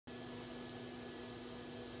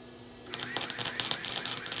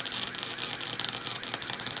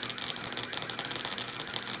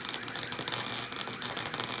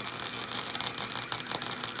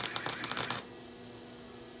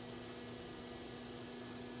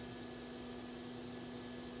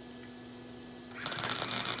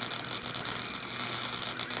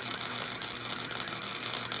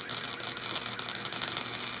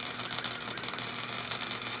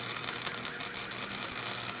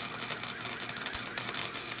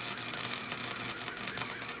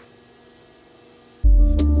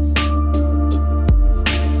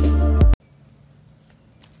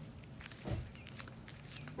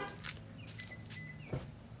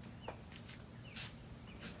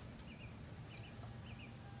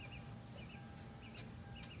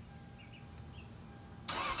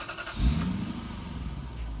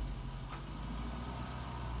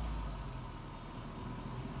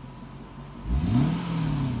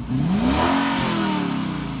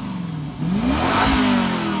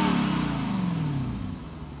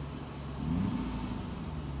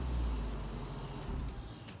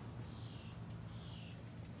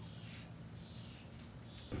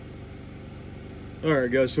All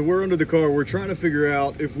right, guys, so we're under the car. We're trying to figure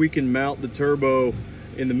out if we can mount the turbo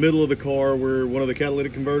in the middle of the car where one of the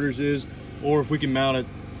catalytic converters is, or if we can mount it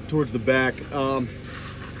towards the back.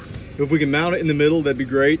 If we can mount it in the middle, that'd be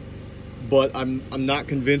great, but I'm not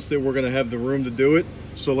convinced that we're gonna have the room to do it.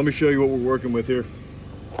 So let me show you what we're working with here.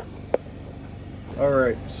 All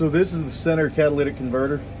right, so this is the center catalytic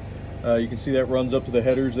converter. You can see that runs up to the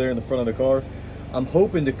headers there in the front of the car. I'm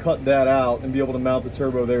hoping to cut that out and be able to mount the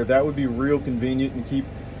turbo there. That would be real convenient and keep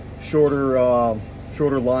shorter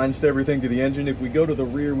lines to everything to the engine. If we go to the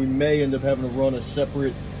rear, we may end up having to run a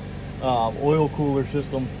separate oil cooler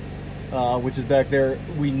system, which is back there.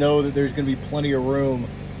 We know that there's going to be plenty of room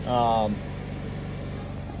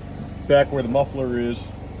back where the muffler is.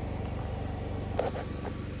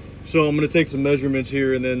 So I'm going to take some measurements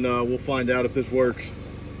here, and then we'll find out if this works.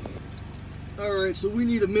 All right, so we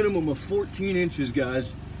need a minimum of 14 inches,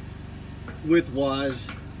 guys, width-wise.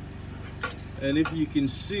 And if you can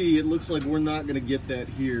see, it looks like we're not going to get that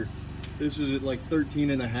here. This is at like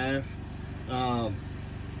 13 and a half.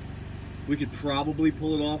 We could probably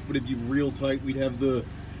pull it off, but it'd be real tight. We'd have the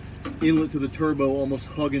inlet to the turbo almost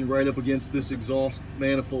hugging right up against this exhaust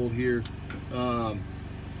manifold here. So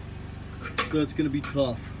that's going to be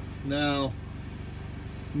tough. Now,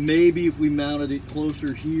 maybe if we mounted it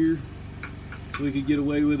closer here, we could get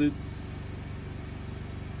away with it.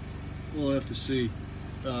 We'll have to see.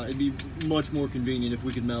 It'd be much more convenient if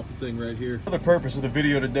we could mount the thing right here. The purpose of the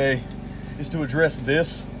video today is to address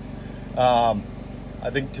this. I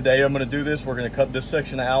think today I'm going to do this. We're going to cut this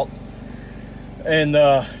section out and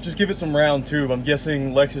just give it some round tube. I'm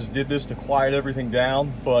guessing Lexus did this to quiet everything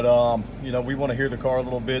down, but you know, we want to hear the car a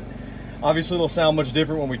little bit. Obviously it'll sound much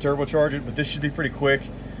different when we turbocharge it, but this should be pretty quick.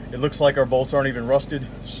 It looks like our bolts aren't even rusted,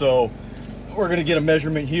 so we're going to get a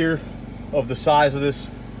measurement here of the size of this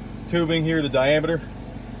tubing here, the diameter,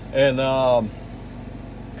 and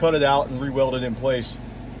cut it out and re-weld it in place.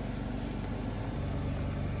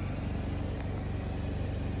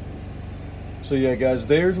 So yeah, guys,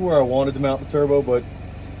 there's where I wanted to mount the turbo, but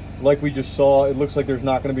like we just saw, it looks like there's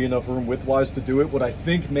not going to be enough room width-wise to do it. What I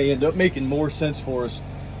think may end up making more sense for us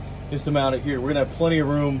is to mount it here. We're going to have plenty of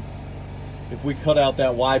room if we cut out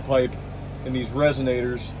that Y pipe and these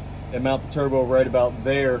resonators and mount the turbo right about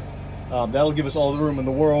there. That'll give us all the room in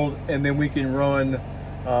the world, and then we can run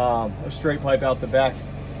a straight pipe out the back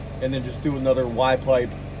and then just do another Y pipe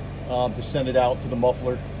to send it out to the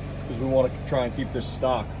muffler, because we want to try and keep this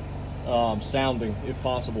stock sounding if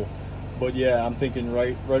possible. But yeah, I'm thinking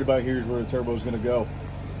right about here is where the turbo is going to go.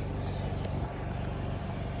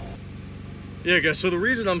 Yeah, guys, so the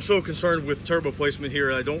reason I'm so concerned with turbo placement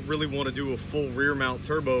here, I don't really want to do a full rear mount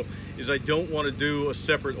turbo, is I don't want to do a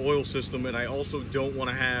separate oil system, and I also don't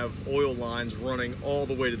want to have oil lines running all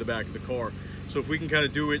the way to the back of the car. So if we can kind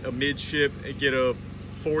of do it a midship and get a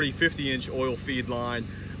 40-50 inch oil feed line,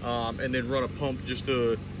 and then run a pump just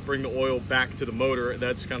to bring the oil back to the motor,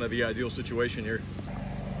 that's kind of the ideal situation here.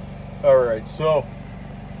 All right,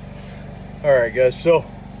 guys, so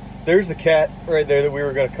there's the cat right there that we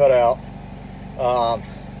were going to cut out.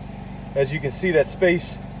 As you can see, that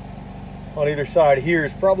space on either side here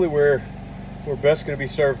is probably where we're best going to be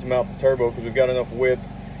served to mount the turbo, because we've got enough width.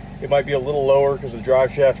 It might be a little lower because the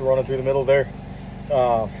drive shaft is running through the middle there,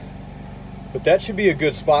 but that should be a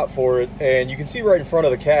good spot for it. And you can see right in front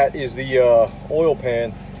of the cat is the oil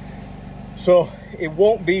pan, so it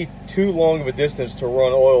won't be too long of a distance to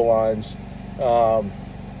run oil lines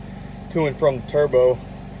to and from the turbo.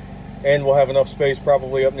 And we'll have enough space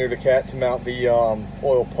probably up near the cat to mount the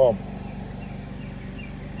oil pump.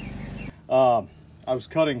 I was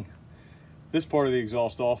cutting this part of the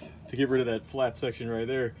exhaust off to get rid of that flat section right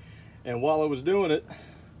there. And while I was doing it,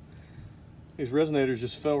 these resonators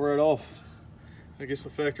just fell right off. I guess the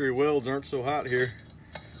factory welds aren't so hot here.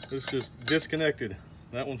 It's just disconnected.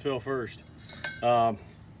 That one fell first. So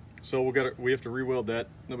we have to re-weld that,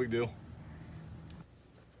 no big deal.